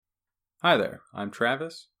Hi there, I'm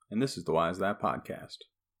Travis, and this is the Why Is That podcast.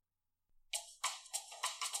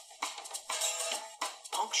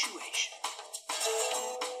 Punctuation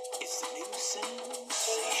is the new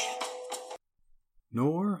sensation.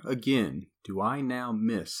 Nor, again, do I now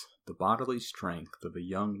miss the bodily strength of a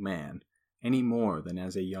young man any more than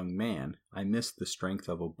as a young man I missed the strength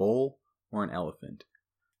of a bull or an elephant.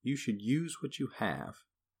 You should use what you have,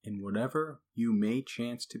 and whatever you may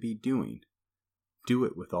chance to be doing, do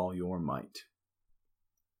it with all your might.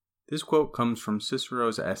 This quote comes from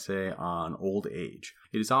Cicero's essay on old age.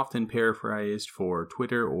 It is often paraphrased for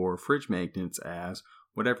Twitter or fridge magnets as,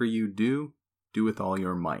 whatever you do, do with all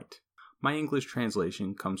your might. My English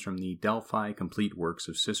translation comes from the Delphi Complete Works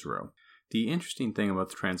of Cicero. The interesting thing about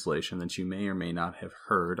the translation that you may or may not have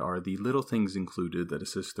heard are the little things included that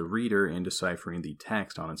assist the reader in deciphering the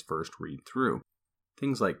text on its first read-through.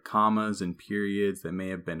 Things like commas and periods that may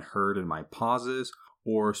have been heard in my pauses,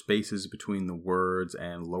 or spaces between the words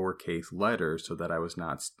and lowercase letters so that I was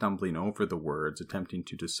not stumbling over the words attempting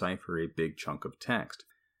to decipher a big chunk of text.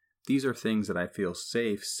 These are things that I feel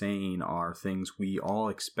safe saying are things we all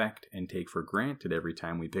expect and take for granted every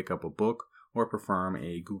time we pick up a book or perform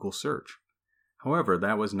a Google search. However,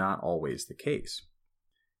 that was not always the case.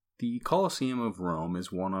 The Colosseum of Rome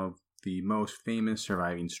is one of the most famous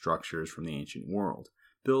surviving structures from the ancient world.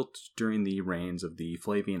 Built during the reigns of the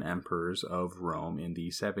Flavian emperors of Rome in the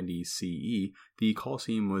 70s CE, the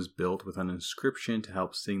Colosseum was built with an inscription to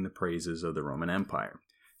help sing the praises of the Roman Empire.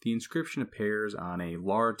 The inscription appears on a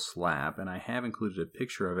large slab, and I have included a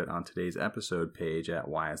picture of it on today's episode page at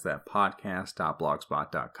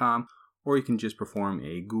whyisthatpodcast.blogspot.com, or you can just perform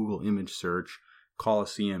a Google image search,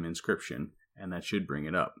 Colosseum inscription, and that should bring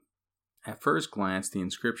it up. At first glance, the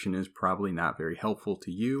inscription is probably not very helpful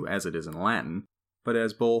to you as it is in Latin, but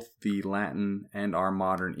as both the Latin and our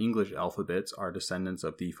modern English alphabets are descendants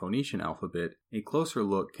of the Phoenician alphabet, a closer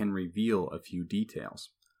look can reveal a few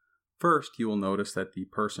details. First, you will notice that the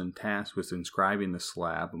person tasked with inscribing the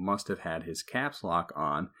slab must have had his caps lock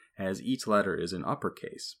on, as each letter is in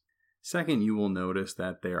uppercase. Second, you will notice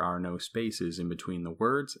that there are no spaces in between the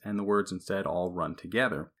words, and the words instead all run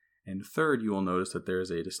together. And third, you will notice that there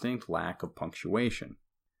is a distinct lack of punctuation.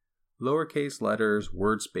 Lowercase letters,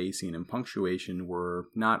 word spacing, and punctuation were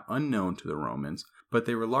not unknown to the Romans, but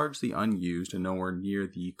they were largely unused and nowhere near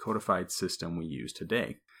the codified system we use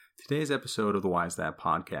today. Today's episode of the Why Is That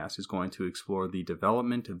podcast is going to explore the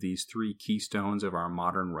development of these three keystones of our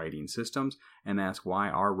modern writing systems and ask why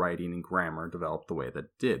our writing and grammar developed the way that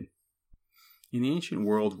it did. In the ancient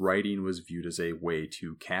world, writing was viewed as a way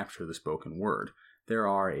to capture the spoken word. There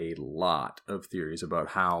are a lot of theories about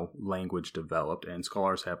how language developed, and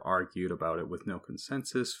scholars have argued about it with no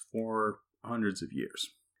consensus for hundreds of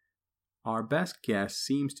years. Our best guess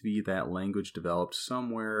seems to be that language developed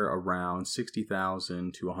somewhere around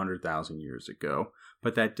 60,000 to 100,000 years ago,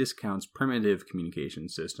 but that discounts primitive communication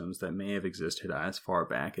systems that may have existed as far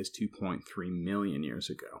back as 2.3 million years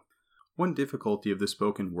ago. One difficulty of the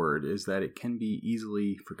spoken word is that it can be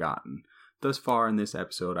easily forgotten. Thus far in this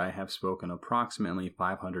episode, I have spoken approximately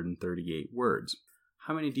 538 words.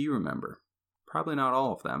 How many do you remember? Probably not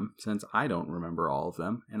all of them, since I don't remember all of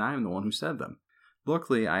them, and I am the one who said them.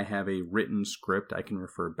 Luckily, I have a written script I can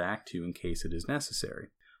refer back to in case it is necessary.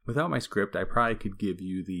 Without my script, I probably could give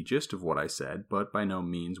you the gist of what I said, but by no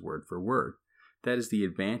means word for word. That is the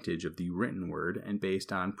advantage of the written word, and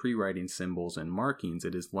based on pre-writing symbols and markings,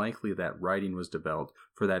 it is likely that writing was developed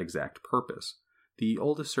for that exact purpose. The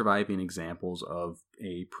oldest surviving examples of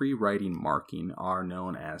a pre-writing marking are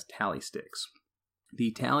known as tally sticks.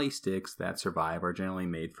 The tally sticks that survive are generally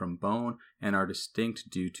made from bone and are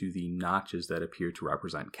distinct due to the notches that appear to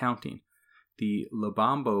represent counting. The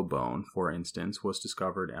Lobombo bone, for instance, was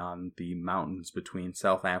discovered on the mountains between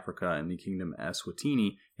South Africa and the Kingdom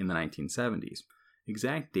Eswatini in the 1970s.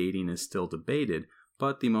 Exact dating is still debated,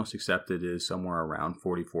 but the most accepted is somewhere around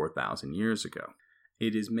 44,000 years ago.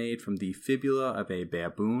 It is made from the fibula of a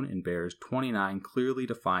baboon and bears 29 clearly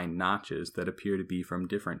defined notches that appear to be from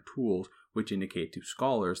different tools, which indicate to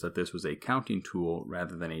scholars that this was a counting tool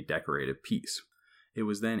rather than a decorative piece. It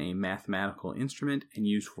was then a mathematical instrument and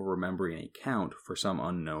used for remembering a count for some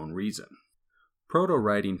unknown reason.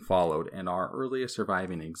 Proto-writing followed, and our earliest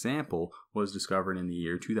surviving example was discovered in the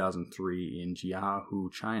year 2003 in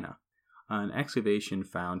Jiahu, China. An excavation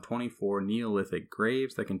found 24 Neolithic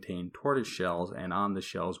graves that contained tortoise shells, and on the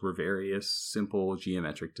shells were various simple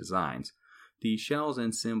geometric designs. The shells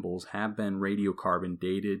and symbols have been radiocarbon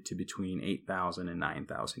dated to between 8,000 and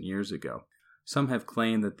 9,000 years ago. Some have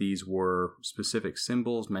claimed that these were specific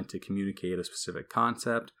symbols meant to communicate a specific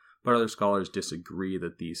concept, but other scholars disagree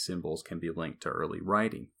that these symbols can be linked to early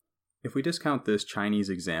writing. If we discount this Chinese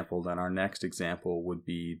example, then our next example would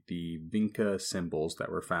be the Vinca symbols that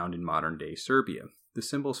were found in modern-day Serbia. The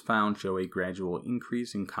symbols found show a gradual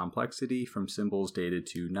increase in complexity from symbols dated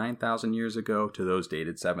to 9,000 years ago to those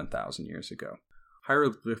dated 7,000 years ago.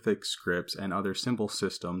 Hieroglyphic scripts and other symbol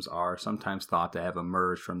systems are sometimes thought to have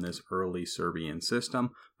emerged from this early Serbian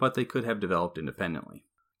system, but they could have developed independently.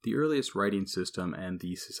 The earliest writing system and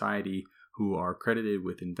the society who are credited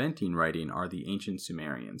with inventing writing are the ancient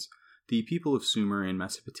Sumerians. The people of Sumer in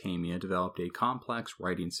Mesopotamia developed a complex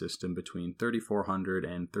writing system between 3400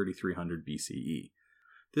 and 3300 BCE.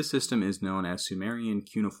 This system is known as Sumerian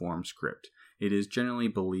cuneiform script. It is generally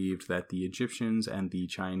believed that the Egyptians and the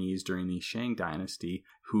Chinese during the Shang dynasty,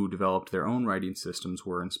 who developed their own writing systems,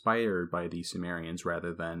 were inspired by the Sumerians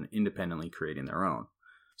rather than independently creating their own.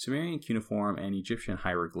 Sumerian cuneiform and Egyptian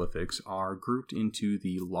hieroglyphics are grouped into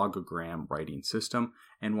the logogram writing system,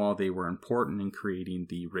 and while they were important in creating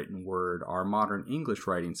the written word, our modern English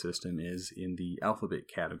writing system is in the alphabet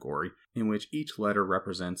category, in which each letter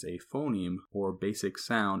represents a phoneme or basic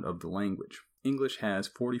sound of the language. English has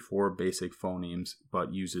 44 basic phonemes,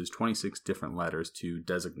 but uses 26 different letters to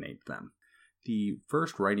designate them. The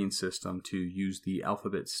first writing system to use the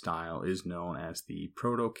alphabet style is known as the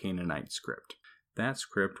Proto-Canaanite script. That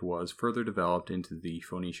script was further developed into the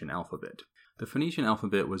Phoenician alphabet. The Phoenician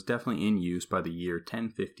alphabet was definitely in use by the year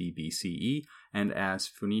 1050 BCE, and as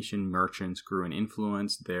Phoenician merchants grew in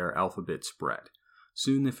influence, their alphabet spread.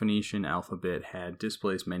 Soon the Phoenician alphabet had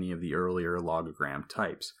displaced many of the earlier logogram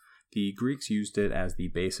types. The Greeks used it as the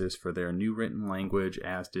basis for their new written language,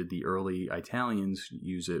 as did the early Italians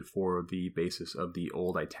use it for the basis of the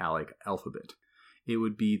Old Italic alphabet. It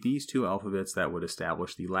would be these two alphabets that would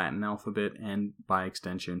establish the Latin alphabet and, by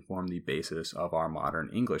extension, form the basis of our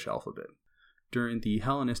modern English alphabet. During the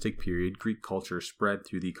Hellenistic period, Greek culture spread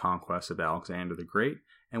through the conquest of Alexander the Great,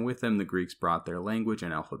 and with them the Greeks brought their language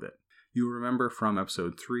and alphabet. You remember from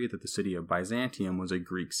episode 3 that the city of Byzantium was a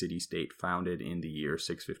Greek city-state founded in the year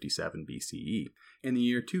 657 BCE. In the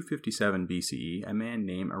year 257 BCE, a man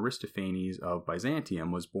named Aristophanes of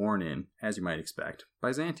Byzantium was born in, as you might expect,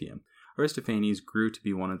 Byzantium. Aristophanes grew to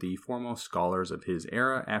be one of the foremost scholars of his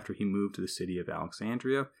era after he moved to the city of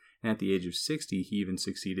Alexandria, and at the age of 60 he even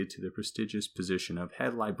succeeded to the prestigious position of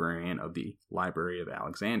head librarian of the Library of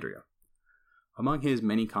Alexandria. Among his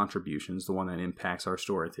many contributions, the one that impacts our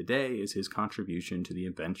story today is his contribution to the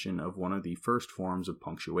invention of one of the first forms of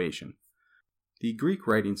punctuation. The Greek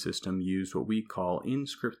writing system used what we call in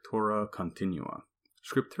scriptura continua.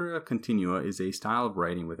 Scriptura continua is a style of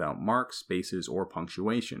writing without marks, spaces, or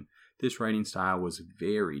punctuation. This writing style was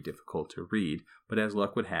very difficult to read, but as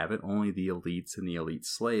luck would have it, only the elites and the elite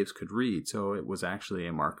slaves could read, so it was actually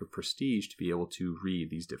a mark of prestige to be able to read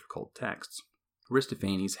these difficult texts.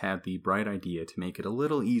 Aristophanes had the bright idea to make it a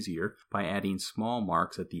little easier by adding small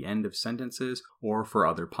marks at the end of sentences or for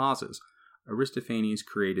other pauses. Aristophanes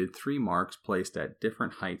created 3 marks placed at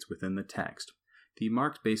different heights within the text. The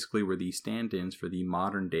marks basically were the stand-ins for the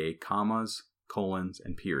modern-day commas, colons,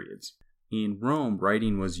 and periods. In Rome,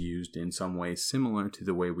 writing was used in some ways similar to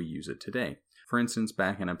the way we use it today. For instance,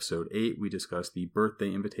 back in episode 8, we discussed the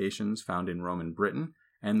birthday invitations found in Roman Britain,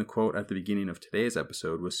 and the quote at the beginning of today's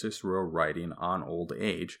episode was Cicero writing on old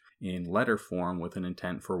age in letter form with an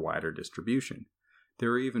intent for wider distribution.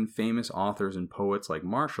 There are even famous authors and poets like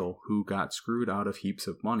Martial who got screwed out of heaps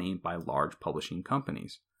of money by large publishing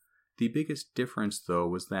companies. The biggest difference, though,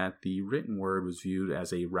 was that the written word was viewed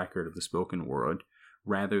as a record of the spoken word,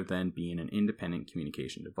 rather than being an independent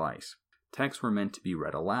communication device. Texts were meant to be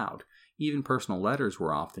read aloud. Even personal letters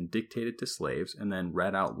were often dictated to slaves and then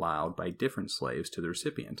read out loud by different slaves to the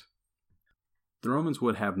recipient. The Romans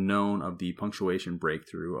would have known of the punctuation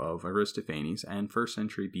breakthrough of Aristophanes, and 1st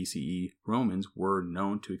century BCE Romans were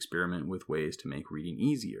known to experiment with ways to make reading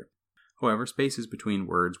easier. However, spaces between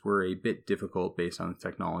words were a bit difficult based on the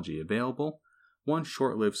technology available. One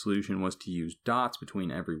short-lived solution was to use dots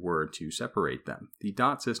between every word to separate them. The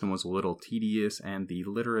dot system was a little tedious, and the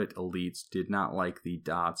literate elites did not like the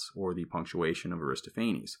dots or the punctuation of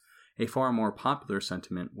Aristophanes. A far more popular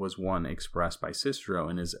sentiment was one expressed by Cicero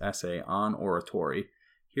in his essay on oratory.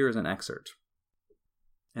 Here is an excerpt.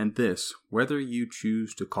 And this, whether you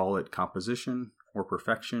choose to call it composition, or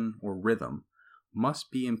perfection, or rhythm, must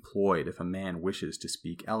be employed if a man wishes to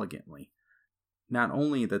speak elegantly. Not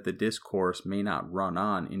only that the discourse may not run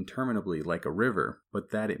on interminably like a river,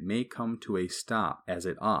 but that it may come to a stop as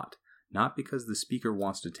it ought, not because the speaker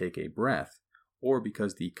wants to take a breath, or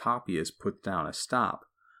because the copyist puts down a stop,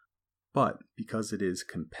 but because it is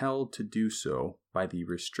compelled to do so by the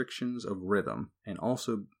restrictions of rhythm, and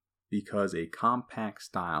also because a compact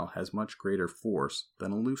style has much greater force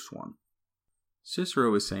than a loose one.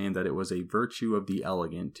 Cicero is saying that it was a virtue of the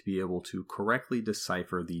elegant to be able to correctly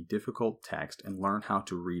decipher the difficult text and learn how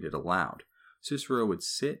to read it aloud. Cicero would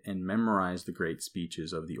sit and memorize the great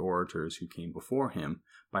speeches of the orators who came before him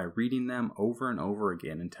by reading them over and over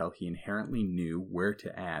again until he inherently knew where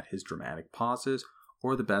to add his dramatic pauses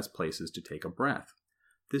or the best places to take a breath.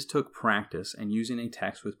 This took practice, and using a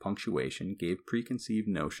text with punctuation gave preconceived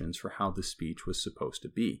notions for how the speech was supposed to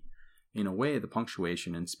be. In a way, the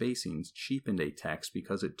punctuation and spacings cheapened a text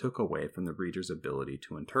because it took away from the reader's ability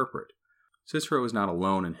to interpret. Cicero was not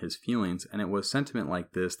alone in his feelings, and it was sentiment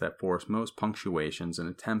like this that forced most punctuations and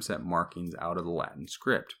attempts at markings out of the Latin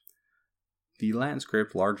script. The Latin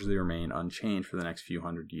script largely remained unchanged for the next few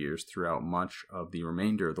hundred years throughout much of the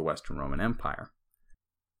remainder of the Western Roman Empire.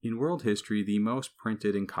 In world history, the most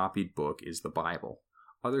printed and copied book is the Bible.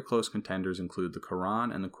 Other close contenders include the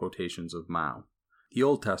Quran and the quotations of Mao. The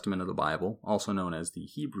Old Testament of the Bible, also known as the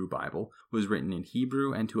Hebrew Bible, was written in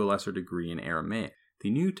Hebrew and to a lesser degree in Aramaic. The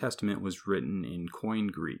New Testament was written in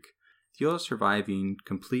Koine Greek. The other surviving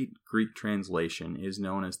complete Greek translation is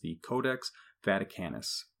known as the Codex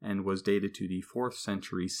Vaticanus and was dated to the 4th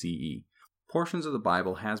century CE. Portions of the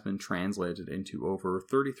Bible has been translated into over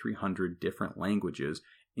 3,300 different languages,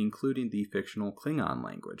 including the fictional Klingon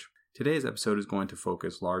language. Today's episode is going to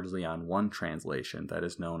focus largely on one translation that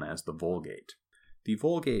is known as the Vulgate. The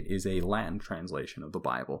Vulgate is a Latin translation of the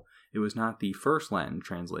Bible. It was not the first Latin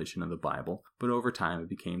translation of the Bible, but over time it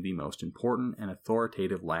became the most important and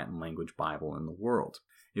authoritative Latin language Bible in the world.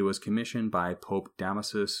 It was commissioned by Pope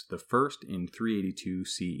Damasus I in 382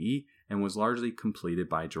 CE and was largely completed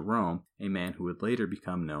by Jerome, a man who would later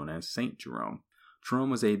become known as Saint Jerome.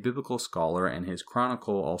 Jerome was a biblical scholar, and his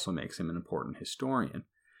chronicle also makes him an important historian.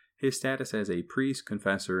 His status as a priest,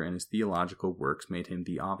 confessor, and his theological works made him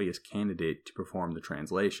the obvious candidate to perform the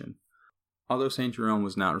translation. Although St. Jerome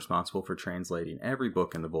was not responsible for translating every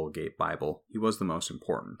book in the Vulgate Bible, he was the most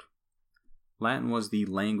important. Latin was the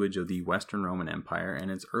language of the Western Roman Empire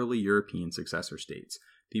and its early European successor states.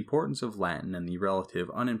 The importance of Latin and the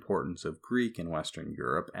relative unimportance of Greek in Western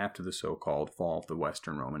Europe after the so-called fall of the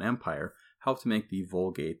Western Roman Empire helped to make the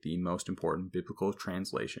Vulgate the most important biblical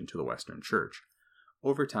translation to the Western Church.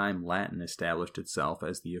 Over time, Latin established itself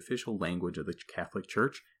as the official language of the Catholic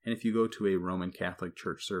Church, and if you go to a Roman Catholic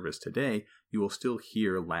Church service today, you will still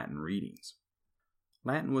hear Latin readings.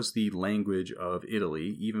 Latin was the language of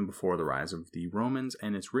Italy even before the rise of the Romans,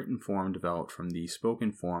 and its written form developed from the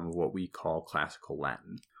spoken form of what we call Classical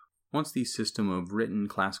Latin. Once the system of written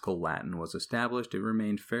Classical Latin was established, it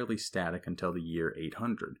remained fairly static until the year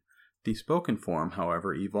 800. The spoken form,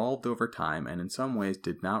 however, evolved over time and in some ways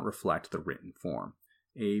did not reflect the written form.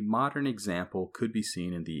 A modern example could be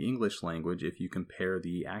seen in the English language if you compare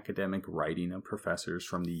the academic writing of professors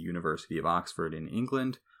from the University of Oxford in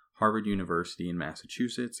England, Harvard University in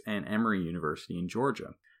Massachusetts, and Emory University in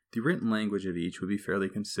Georgia. The written language of each would be fairly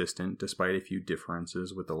consistent despite a few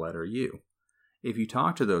differences with the letter U. If you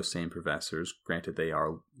talk to those same professors, granted they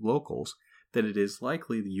are locals, then it is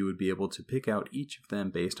likely that you would be able to pick out each of them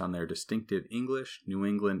based on their distinctive English, New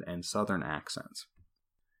England, and Southern accents.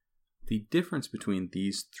 The difference between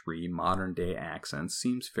these three modern-day accents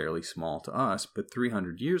seems fairly small to us, but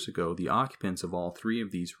 300 years ago, the occupants of all three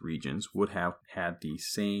of these regions would have had the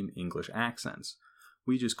same English accents.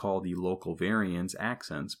 We just call the local variants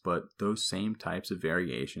accents, but those same types of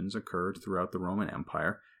variations occurred throughout the Roman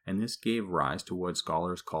Empire, and this gave rise to what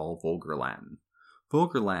scholars call Vulgar Latin.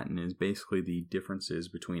 Vulgar Latin is basically the differences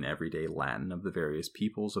between everyday Latin of the various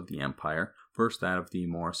peoples of the empire versus that of the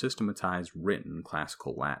more systematized written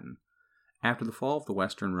Classical Latin. After the fall of the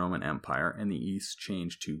Western Roman Empire and the East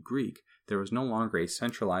changed to Greek, there was no longer a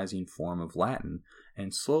centralizing form of Latin,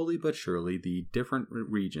 and slowly but surely the different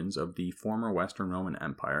regions of the former Western Roman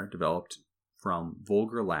Empire developed from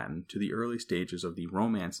Vulgar Latin to the early stages of the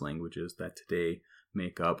Romance languages that today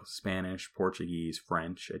make up Spanish, Portuguese,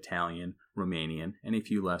 French, Italian, Romanian, and a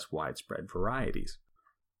few less widespread varieties.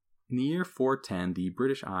 In the year 410, the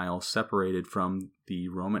British Isles separated from the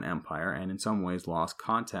Roman Empire and in some ways lost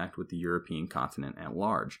contact with the European continent at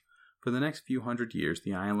large. For the next few hundred years,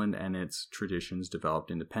 the island and its traditions developed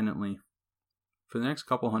independently. For the next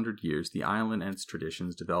couple hundred years, the island and its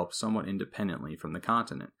traditions developed somewhat independently from the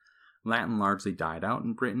continent. Latin largely died out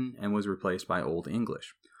in Britain and was replaced by Old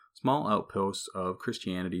English. Small outposts of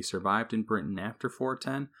Christianity survived in Britain after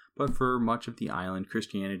 410, but for much of the island,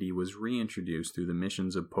 Christianity was reintroduced through the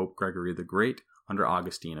missions of Pope Gregory the Great under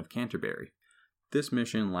Augustine of Canterbury. This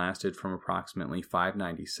mission lasted from approximately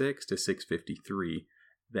 596 to 653,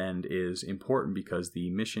 then is important because the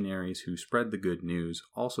missionaries who spread the good news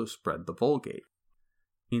also spread the Vulgate.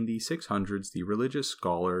 In the 600s, the religious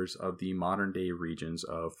scholars of the modern-day regions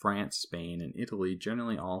of France, Spain, and Italy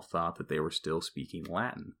generally all thought that they were still speaking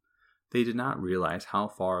Latin. They did not realize how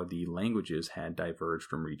far the languages had diverged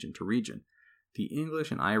from region to region. The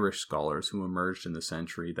English and Irish scholars who emerged in the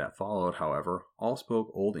century that followed, however, all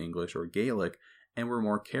spoke Old English or Gaelic and were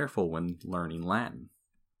more careful when learning Latin.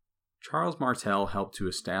 Charles Martel helped to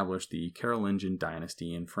establish the Carolingian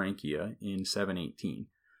dynasty in Francia in 718,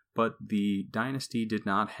 but the dynasty did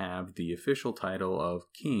not have the official title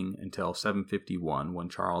of king until 751 when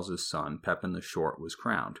Charles's son Pepin the Short was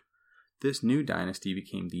crowned. This new dynasty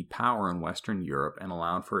became the power in Western Europe and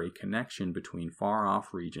allowed for a connection between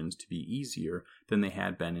far-off regions to be easier than they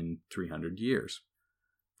had been in 300 years.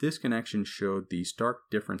 This connection showed the stark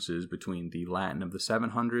differences between the Latin of the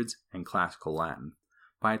 700s and Classical Latin.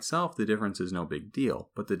 By itself, the difference is no big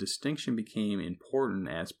deal, but the distinction became important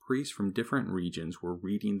as priests from different regions were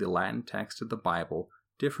reading the Latin text of the Bible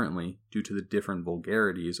differently due to the different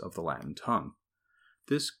vulgarities of the Latin tongue.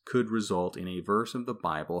 This could result in a verse of the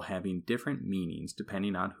Bible having different meanings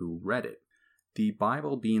depending on who read it. The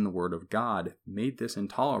Bible being the Word of God made this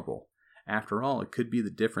intolerable. After all, it could be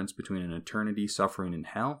the difference between an eternity suffering in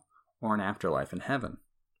hell or an afterlife in heaven.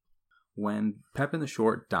 When Pepin the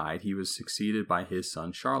Short died, he was succeeded by his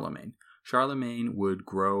son Charlemagne. Charlemagne would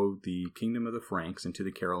grow the kingdom of the Franks into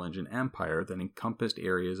the Carolingian Empire that encompassed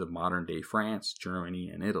areas of modern-day France, Germany,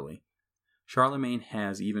 and Italy. Charlemagne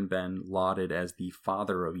has even been lauded as the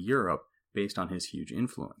father of Europe based on his huge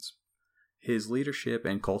influence. His leadership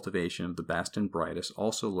and cultivation of the best and brightest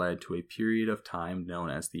also led to a period of time known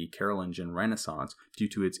as the Carolingian Renaissance due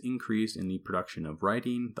to its increase in the production of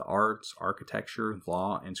writing, the arts, architecture,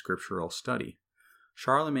 law, and scriptural study.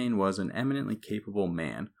 Charlemagne was an eminently capable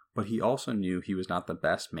man, but he also knew he was not the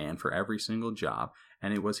best man for every single job,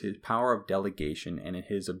 and it was his power of delegation and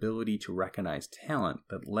his ability to recognize talent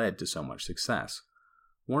that led to so much success.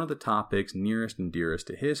 One of the topics nearest and dearest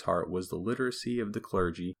to his heart was the literacy of the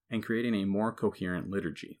clergy and creating a more coherent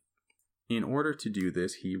liturgy. In order to do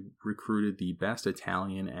this, he recruited the best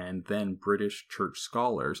Italian and then British church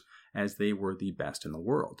scholars, as they were the best in the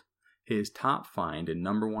world. His top find and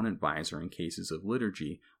number one advisor in cases of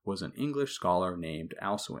liturgy was an English scholar named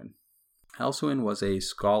Alcuin. Alcuin was a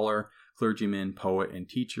scholar, clergyman, poet, and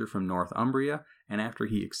teacher from Northumbria, and after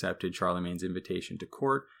he accepted Charlemagne's invitation to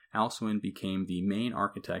court, Alcuin became the main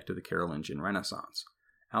architect of the Carolingian Renaissance.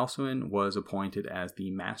 Alcuin was appointed as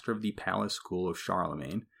the master of the palace school of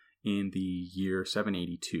Charlemagne in the year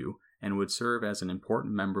 782 and would serve as an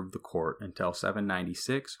important member of the court until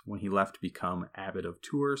 796 when he left to become abbot of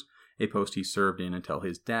Tours, a post he served in until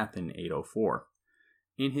his death in 804.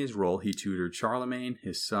 In his role, he tutored Charlemagne,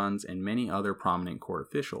 his sons, and many other prominent court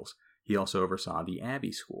officials. He also oversaw the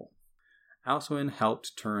abbey school. Alcuin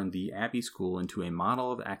helped turn the abbey school into a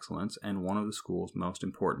model of excellence, and one of the school's most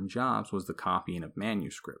important jobs was the copying of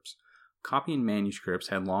manuscripts. Copying manuscripts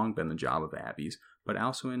had long been the job of abbeys, but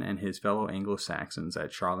Alcuin and his fellow Anglo-Saxons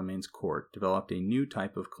at Charlemagne's court developed a new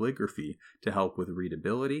type of calligraphy to help with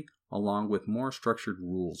readability, along with more structured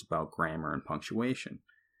rules about grammar and punctuation.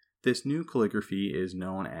 This new calligraphy is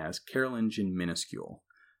known as Carolingian minuscule.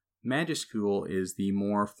 Majuscule is the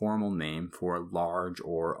more formal name for large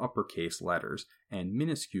or uppercase letters, and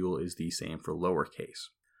minuscule is the same for lowercase.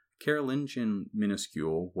 Carolingian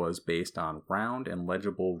minuscule was based on round and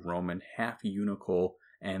legible Roman half-unical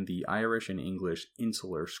and the Irish and English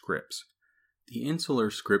insular scripts. The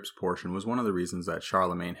insular scripts portion was one of the reasons that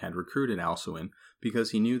Charlemagne had recruited Alcuin,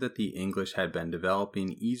 because he knew that the English had been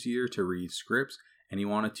developing easier to read scripts, and he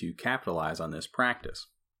wanted to capitalize on this practice.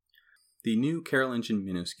 The new Carolingian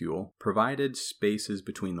minuscule provided spaces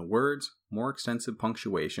between the words, more extensive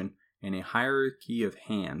punctuation, and a hierarchy of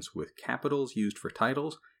hands with capitals used for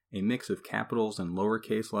titles, a mix of capitals and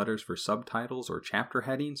lowercase letters for subtitles or chapter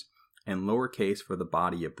headings, and lowercase for the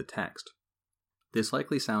body of the text. This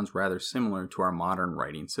likely sounds rather similar to our modern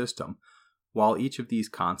writing system. While each of these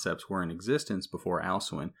concepts were in existence before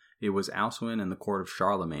Alcuin, it was Alcuin and the court of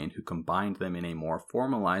Charlemagne who combined them in a more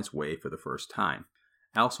formalized way for the first time.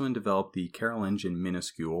 Alcuin developed the Carolingian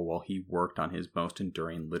minuscule while he worked on his most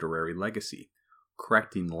enduring literary legacy,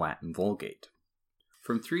 correcting the Latin Vulgate.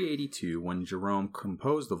 From 382, when Jerome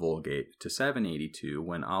composed the Vulgate, to 782,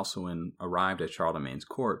 when Alcuin arrived at Charlemagne's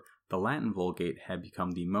court, the Latin Vulgate had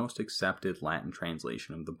become the most accepted Latin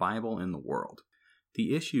translation of the Bible in the world.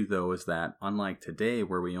 The issue, though, is that, unlike today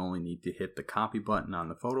where we only need to hit the copy button on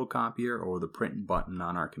the photocopier or the print button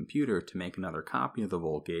on our computer to make another copy of the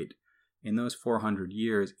Vulgate, in those 400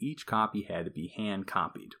 years, each copy had to be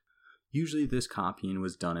hand-copied. Usually this copying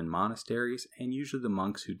was done in monasteries, and usually the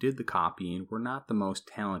monks who did the copying were not the most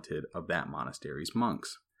talented of that monastery's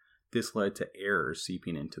monks. This led to errors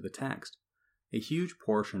seeping into the text. A huge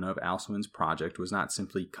portion of Alcuin's project was not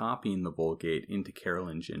simply copying the Vulgate into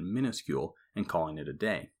Carolingian minuscule and calling it a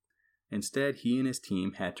day. Instead, he and his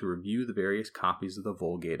team had to review the various copies of the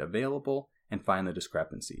Vulgate available and find the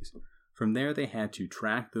discrepancies. From there, they had to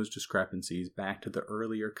track those discrepancies back to the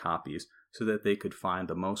earlier copies so that they could find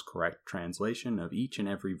the most correct translation of each and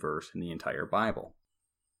every verse in the entire Bible.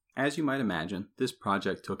 As you might imagine, this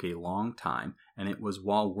project took a long time, and it was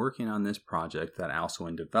while working on this project that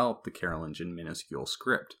Alcuin developed the Carolingian minuscule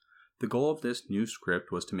script. The goal of this new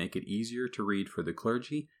script was to make it easier to read for the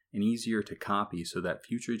clergy and easier to copy so that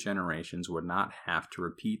future generations would not have to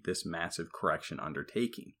repeat this massive correction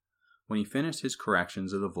undertaking. When he finished his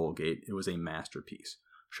corrections of the Vulgate, it was a masterpiece.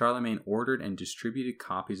 Charlemagne ordered and distributed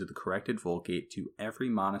copies of the corrected Vulgate to every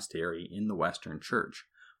monastery in the Western Church.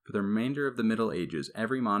 For the remainder of the Middle Ages,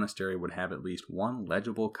 every monastery would have at least one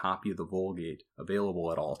legible copy of the Vulgate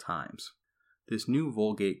available at all times. This new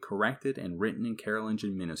Vulgate, corrected and written in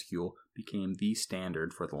Carolingian minuscule, became the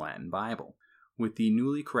standard for the Latin Bible. With the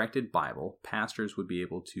newly corrected Bible, pastors would be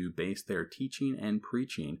able to base their teaching and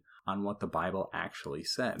preaching on what the Bible actually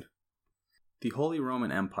said. The Holy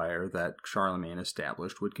Roman Empire that Charlemagne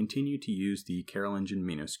established would continue to use the Carolingian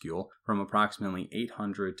minuscule from approximately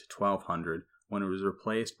 800 to 1200 when it was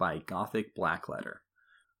replaced by Gothic blackletter.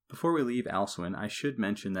 Before we leave Alcuin, I should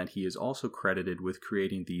mention that he is also credited with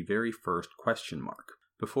creating the very first question mark.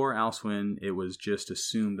 Before Alcuin, it was just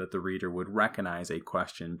assumed that the reader would recognize a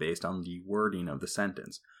question based on the wording of the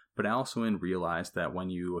sentence, but Alcuin realized that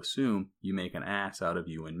when you assume, you make an ass out of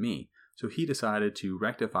you and me. So he decided to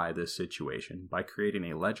rectify this situation by creating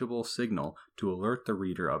a legible signal to alert the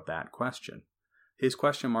reader of that question. His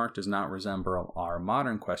question mark does not resemble our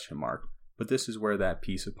modern question mark, but this is where that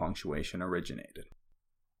piece of punctuation originated.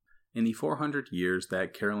 In the 400 years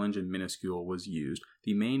that Carolingian minuscule was used,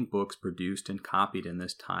 the main books produced and copied in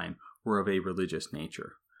this time were of a religious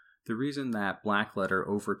nature. The reason that blackletter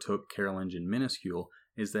overtook Carolingian minuscule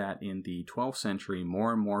is that in the 12th century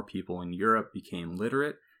more and more people in Europe became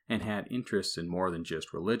literate and had interests in more than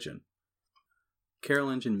just religion.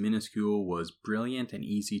 Carolingian minuscule was brilliant and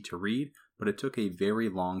easy to read, but it took a very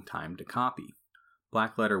long time to copy.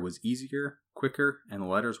 Blackletter was easier, quicker, and the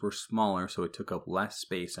letters were smaller, so it took up less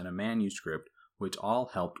space in a manuscript, which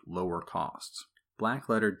all helped lower costs.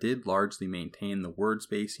 Blackletter did largely maintain the word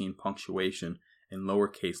spacing, punctuation, and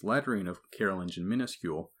lowercase lettering of Carolingian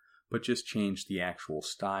minuscule, but just changed the actual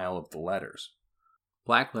style of the letters.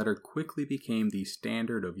 Blackletter quickly became the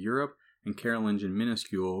standard of Europe, and Carolingian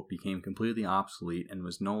minuscule became completely obsolete and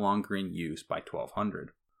was no longer in use by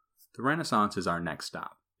 1200. The Renaissance is our next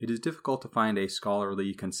stop. It is difficult to find a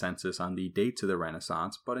scholarly consensus on the dates of the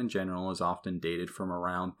Renaissance, but in general is often dated from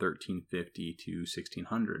around 1350 to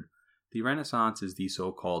 1600. The Renaissance is the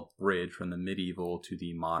so-called bridge from the medieval to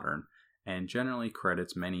the modern, and generally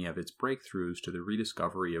credits many of its breakthroughs to the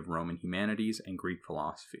rediscovery of Roman humanities and Greek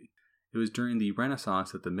philosophy. It was during the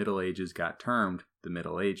Renaissance that the Middle Ages got termed the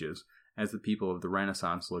Middle Ages, as the people of the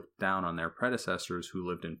Renaissance looked down on their predecessors who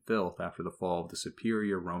lived in filth after the fall of the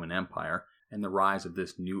superior Roman Empire and the rise of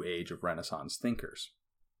this new age of Renaissance thinkers.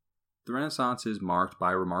 The Renaissance is marked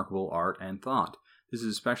by remarkable art and thought. This is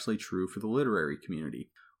especially true for the literary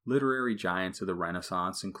community. Literary giants of the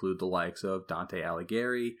Renaissance include the likes of Dante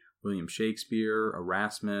Alighieri, William Shakespeare,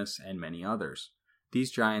 Erasmus, and many others.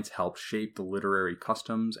 These giants helped shape the literary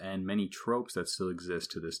customs and many tropes that still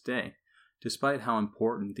exist to this day. Despite how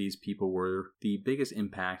important these people were, the biggest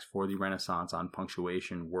impacts for the Renaissance on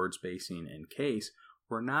punctuation, word spacing, and case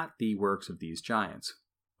were not the works of these giants,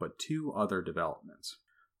 but two other developments.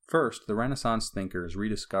 First, the Renaissance thinkers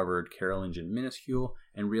rediscovered Carolingian minuscule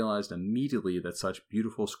and realized immediately that such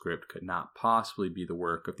beautiful script could not possibly be the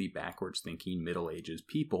work of the backwards-thinking Middle Ages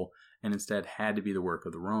people, and instead had to be the work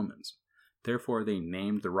of the Romans. Therefore, they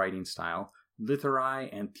named the writing style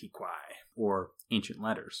Literae Antiquae, or ancient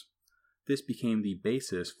letters. This became the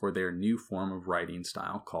basis for their new form of writing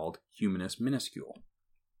style called Humanist minuscule.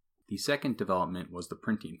 The second development was the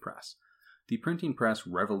printing press. The printing press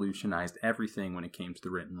revolutionized everything when it came to the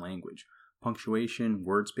written language. Punctuation,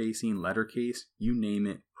 word spacing, letter case, you name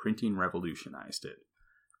it, printing revolutionized it.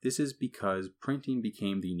 This is because printing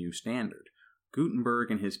became the new standard. Gutenberg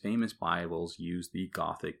and his famous Bibles used the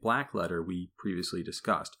Gothic blackletter we previously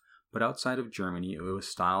discussed, but outside of Germany it was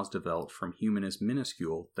styles developed from Humanist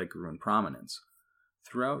minuscule that grew in prominence.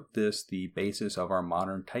 Throughout this, the basis of our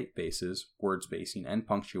modern typefaces, word spacing, and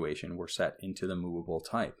punctuation were set into the movable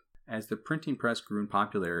type. As the printing press grew in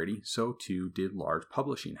popularity, so too did large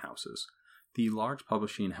publishing houses. The large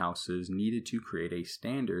publishing houses needed to create a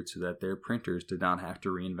standard so that their printers did not have to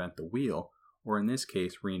reinvent the wheel, or in this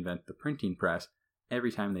case, reinvent the printing press,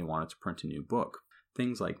 every time they wanted to print a new book.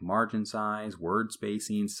 Things like margin size, word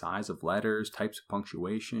spacing, size of letters, types of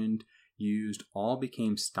punctuation used all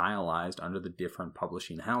became stylized under the different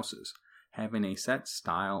publishing houses. Having a set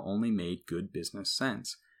style only made good business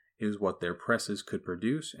sense. It was what their presses could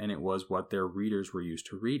produce, and it was what their readers were used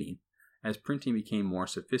to reading. As printing became more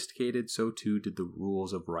sophisticated, so too did the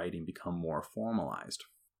rules of writing become more formalized.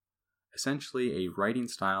 Essentially, a writing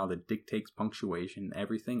style that dictates punctuation and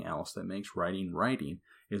everything else that makes writing writing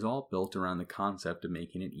is all built around the concept of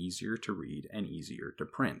making it easier to read and easier to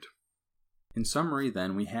print. In summary,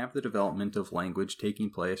 then, we have the development of language taking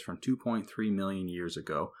place from 2.3 million years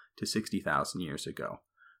ago to 60,000 years ago.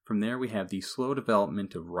 From there, we have the slow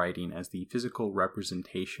development of writing as the physical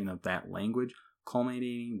representation of that language,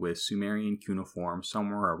 culminating with Sumerian cuneiform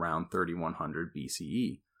somewhere around 3100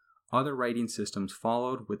 BCE. Other writing systems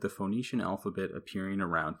followed, with the Phoenician alphabet appearing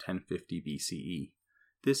around 1050 BCE.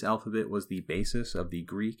 This alphabet was the basis of the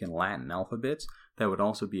Greek and Latin alphabets that would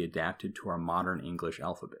also be adapted to our modern English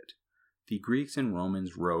alphabet. The Greeks and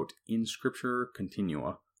Romans wrote in scriptura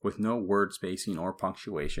continua, with no word spacing or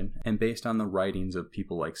punctuation, and based on the writings of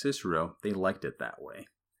people like Cicero, they liked it that way.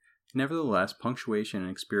 Nevertheless, punctuation and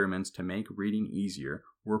experiments to make reading easier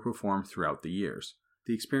were performed throughout the years.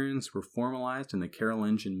 The experiments were formalized in the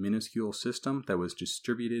Carolingian minuscule system that was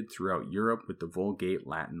distributed throughout Europe with the Vulgate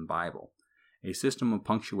Latin Bible. A system of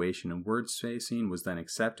punctuation and word spacing was then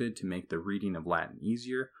accepted to make the reading of Latin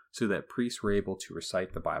easier so that priests were able to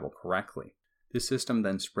recite the Bible correctly. This system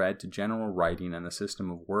then spread to general writing, and the system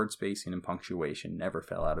of word spacing and punctuation never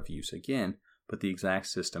fell out of use again, but the exact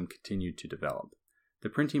system continued to develop. The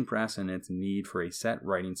printing press and its need for a set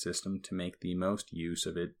writing system to make the most use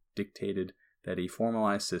of it dictated that a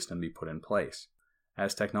formalized system be put in place.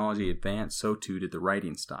 As technology advanced, so too did the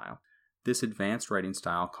writing style. This advanced writing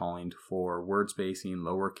style calling for word spacing,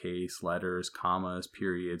 lowercase, letters, commas,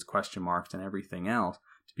 periods, question marks, and everything else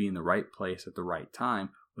to be in the right place at the right time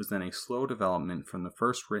was then a slow development from the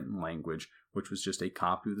first written language, which was just a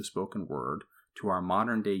copy of the spoken word, to our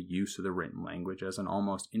modern-day use of the written language as an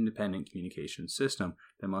almost independent communication system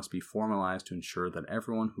that must be formalized to ensure that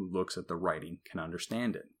everyone who looks at the writing can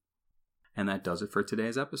understand it. And that does it for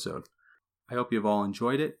today's episode. I hope you've all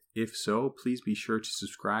enjoyed it. If so, please be sure to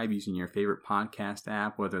subscribe using your favorite podcast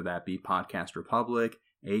app, whether that be Podcast Republic,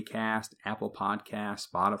 Acast, Apple Podcasts,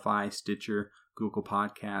 Spotify, Stitcher, Google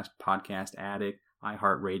Podcasts, Podcast Addict,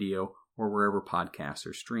 iHeartRadio, or wherever podcasts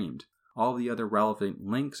are streamed. All the other relevant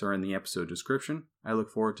links are in the episode description. I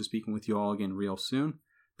look forward to speaking with you all again real soon.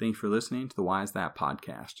 Thanks for listening to the Why Is That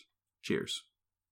podcast. Cheers.